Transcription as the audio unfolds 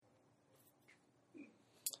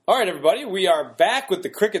All right, everybody, we are back with the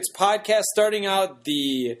Crickets podcast, starting out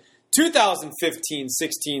the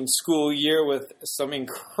 2015-16 school year with some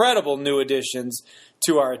incredible new additions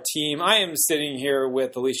to our team. I am sitting here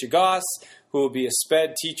with Alicia Goss, who will be a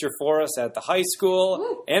SPED teacher for us at the high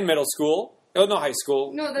school and middle school. Oh, no, high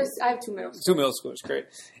school. No, I have two middle schools. Two middle schools, great.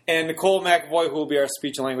 And Nicole McAvoy, who will be our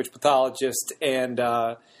speech and language pathologist, and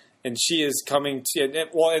she is coming to,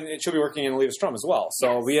 and she'll be working in Aleva Strom as well.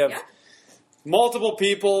 So we have multiple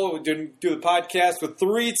people who do the podcast with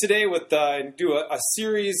three today, do a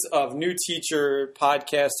series of new teacher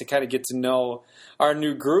podcasts to kind of get to know our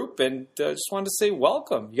new group. And just wanted to say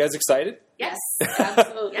welcome. You guys excited? Yes,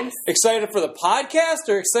 absolutely. Yes. Excited for the podcast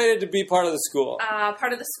or excited to be part of the school?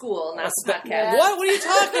 Part of the school, not the podcast. Yeah. What are you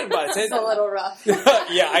talking about? It's a little rough.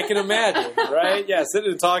 Yeah, I can imagine, right? Yeah, sitting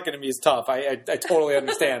and talking to me is tough. I totally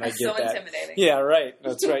understand. I get so that. Intimidating. Yeah, right.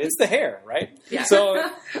 That's right. It's the hair, right? Yeah. So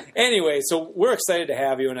anyway, we're excited to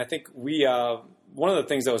have you, and I think we one of the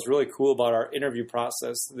things that was really cool about our interview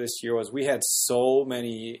process this year was we had so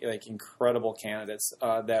many incredible candidates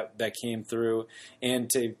that came through, and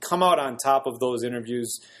to come out on top of those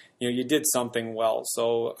interviews, you did something well.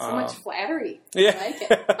 So much flattery. Yeah, I like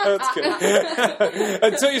it. That's good.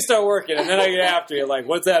 Until you start working, and then I get after you, like,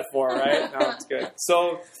 what's that for, right? No, it's good.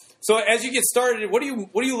 So as you get started, what are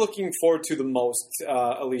you looking forward to the most,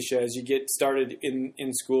 Alicia, as you get started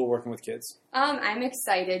in school working with kids? I'm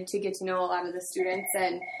excited to get to know a lot of the students,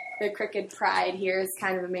 and the Cricket Pride here is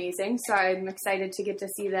kind of amazing. So I'm excited to get to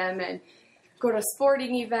see them and go to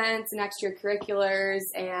sporting events and extracurriculars,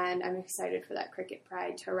 and I'm excited for that Cricket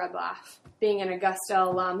Pride to rub off. Being an Augusta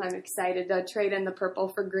alum, I'm excited to trade in the purple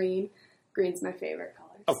for green. Green's my favorite color.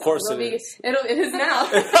 Of course it is. It is now.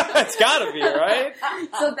 It's got to be, right?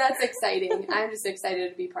 So that's exciting. I'm just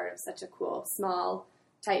excited to be part of such a cool, small,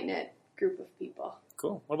 tight-knit group of people.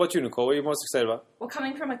 Cool. What about you, Nicole? What are you most excited about? Well,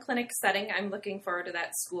 coming from a clinic setting, I'm looking forward to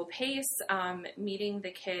that school pace, meeting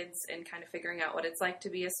the kids and kind of figuring out what it's like to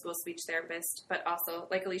be a school speech therapist, but also,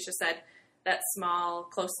 like Alicia said, that small,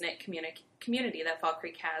 close-knit community that Fall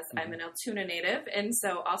Creek has. Mm-hmm. I'm an Altoona native, and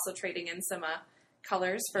so also trading in some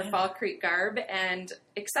colors for Fall Creek garb, and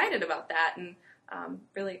excited about that, and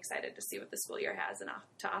really excited to see what the school year has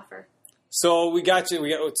to offer. So we got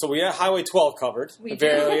Highway 12 covered. We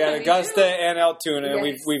got Augusta and Altoona.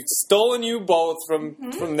 Yes. We've stolen you both from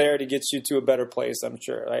there to get you to a better place, I'm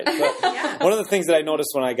sure. Right? So one of the things that I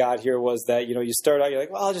noticed when I got here was that you start out, you're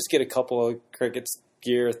like, well, I'll just get a couple of Crickets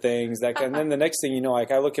gear things, and then the next thing you know,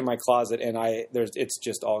 I look in my closet and it's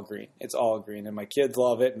just all green. It's all green, and my kids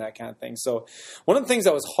love it and that kind of thing. So one of the things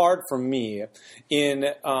that was hard for me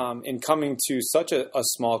in coming to such a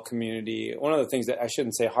small community, one of the things that I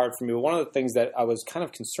shouldn't say hard for me, but one of the things that I was kind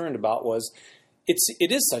of concerned about was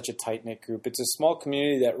it is such a tight-knit group. It's a small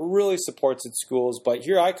community that really supports its schools, but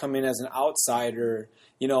here I come in as an outsider,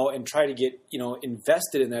 and try to get,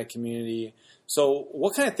 invested in that community. So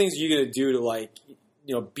what kind of things are you going to do to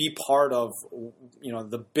be part of,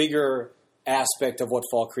 the bigger aspect of what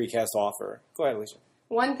Fall Creek has to offer? Go ahead, Alicia.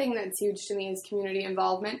 One thing that's huge to me is community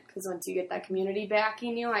involvement, because once you get that community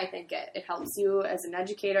backing you, I think it helps you as an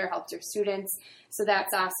educator, helps your students. So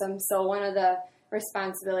that's awesome. So one of the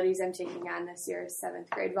responsibilities I'm taking on this year is 7th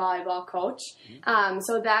grade volleyball coach.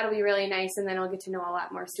 So that'll be really nice, and then I'll get to know a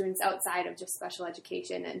lot more students outside of just special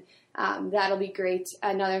education, and that'll be great.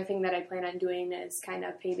 Another thing that I plan on doing is kind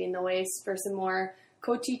of paving the ways for some more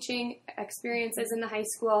co-teaching experiences in the high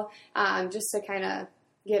school, just to kind of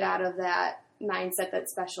get out of that mindset that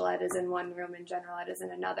special ed is in one room and general ed is in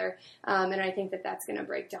another. And I think that that's going to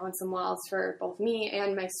break down some walls for both me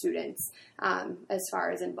and my students as far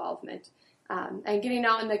as involvement. And getting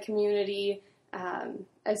out in the community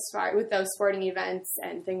as far with those sporting events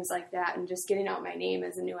and things like that, and just getting out my name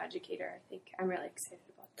as a new educator, I think I'm really excited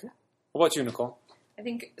about that. What about you, Nicole? I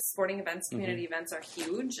think sporting events, community events are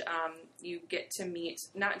huge. You get to meet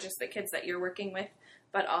not just the kids that you're working with,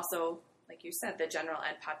 but also, like you said, the general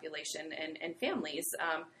ed population and families.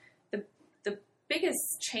 The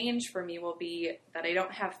biggest change for me will be that I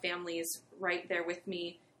don't have families right there with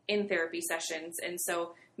me in therapy sessions, and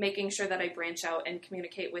so making sure that I branch out and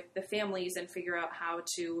communicate with the families and figure out how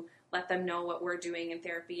to let them know what we're doing in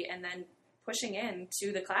therapy, and then pushing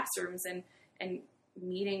into the classrooms and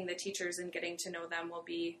meeting the teachers and getting to know them will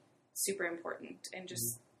be super important, and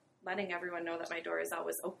just letting everyone know that my door is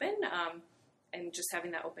always open, and just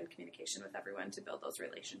having that open communication with everyone to build those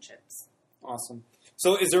relationships. Awesome.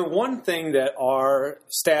 So is there one thing that our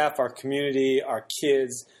staff, our community, our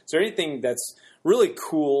kids, is there anything that's really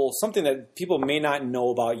cool, something that people may not know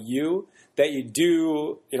about you that you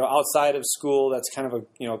do, outside of school, that's kind of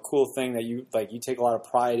a, cool thing that you take a lot of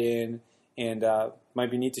pride in and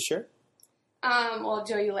might be neat to share? Well,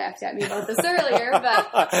 Joe, you laughed at me about this earlier,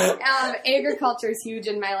 but agriculture is huge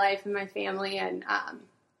in my life and my family, and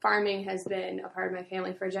farming has been a part of my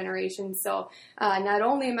family for generations. So not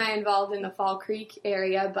only am I involved in the Fall Creek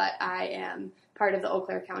area, but I am part of the Eau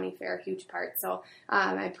Claire County Fair, a huge part. So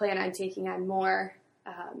I plan on taking on more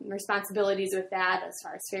responsibilities with that as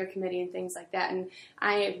far as fair committee and things like that. And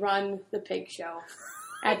I run the pig show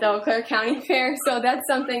at the Eau Claire County Fair. So that's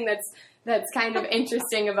something that's kind of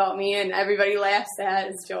interesting about me, and everybody laughs at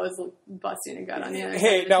as Joe is busting a gut on the other side.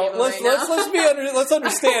 Hey, now let's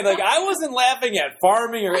understand. Like, I wasn't laughing at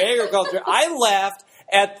farming or agriculture. I laughed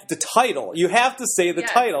at the title. You have to say the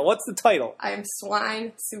title. What's the title? I am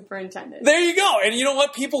swine superintendent. There you go. And you know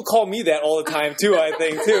what? People call me that all the time too. I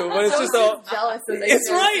think too, but it's just jealous.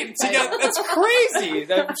 It's right. That's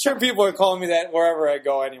crazy. I'm sure people are calling me that wherever I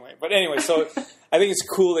go. Anyway, so. I think it's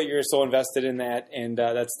cool that you're so invested in that, and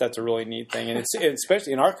that's a really neat thing. And it's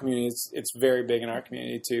especially in our community, it's very big in our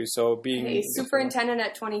community too. So being superintendent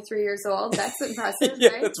at 23 years old, that's impressive. Yeah,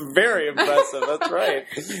 right? That's very impressive. That's right.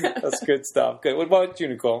 That's good stuff. Good. What about you,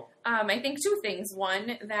 Nicole? I think two things.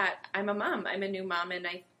 One, that I'm a mom. I'm a new mom, and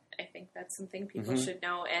I think that's something people should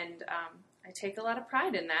know. And I take a lot of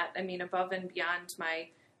pride in that. I mean, above and beyond my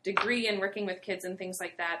degree and working with kids and things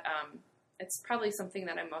like that. It's probably something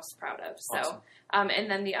that I'm most proud of. So, awesome. And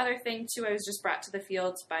then the other thing, too, I was just brought to the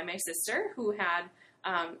field by my sister who had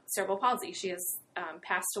cerebral palsy. She has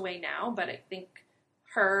passed away now, but I think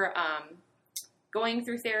her going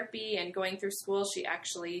through therapy and going through school, she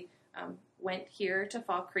actually went here to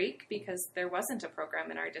Fall Creek because there wasn't a program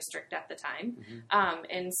in our district at the time.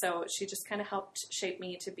 And so she just kind of helped shape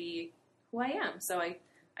me to be who I am. So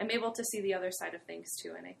I'm able to see the other side of things,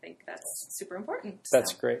 too, and I think that's super important.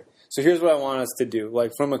 That's great. So here's what I want us to do.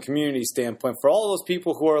 Like, from a community standpoint, for all those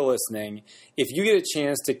people who are listening, if you get a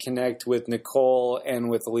chance to connect with Nicole and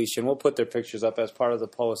with Alicia, and we'll put their pictures up as part of the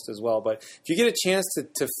post as well, but if you get a chance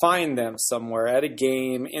to find them somewhere at a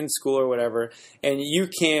game, in school or whatever, and you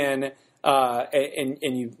can... and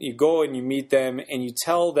you go and you meet them and you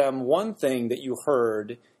tell them one thing that you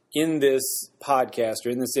heard in this podcast or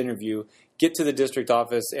in this interview, get to the district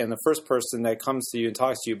office, and the first person that comes to you and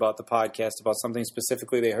talks to you about the podcast, about something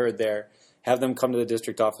specifically they heard there, have them come to the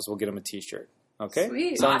district office. We'll get them a T-shirt. Okay?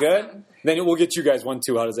 Sweet. Sound good? Then we'll get you guys one,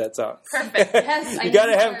 too. How does that sound? Perfect. Yes, you got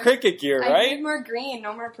to have cricket gear, right? I need more green,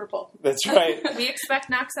 no more purple. That's right. We expect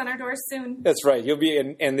knocks on our doors soon. That's right. You'll be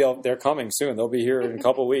and they're coming soon. They'll be here in a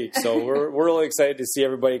couple weeks. So we're really excited to see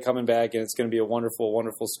everybody coming back, and it's going to be a wonderful,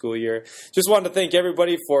 wonderful school year. Just wanted to thank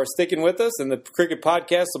everybody for sticking with us, and the Cricket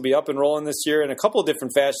Podcast will be up and rolling this year in a couple of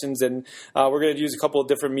different fashions, and we're going to use a couple of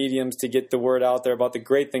different mediums to get the word out there about the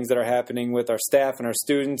great things that are happening with our staff and our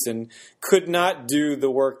students, and could not do the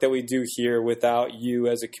work that we do here without you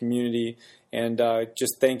as a community. And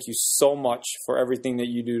just thank you so much for everything that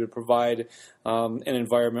you do to provide an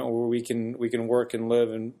environment where we can work and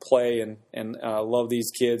live and play and love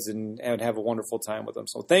these kids and have a wonderful time with them.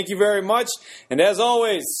 So thank you very much. And as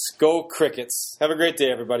always, go Crickets. Have a great day,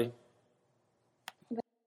 everybody.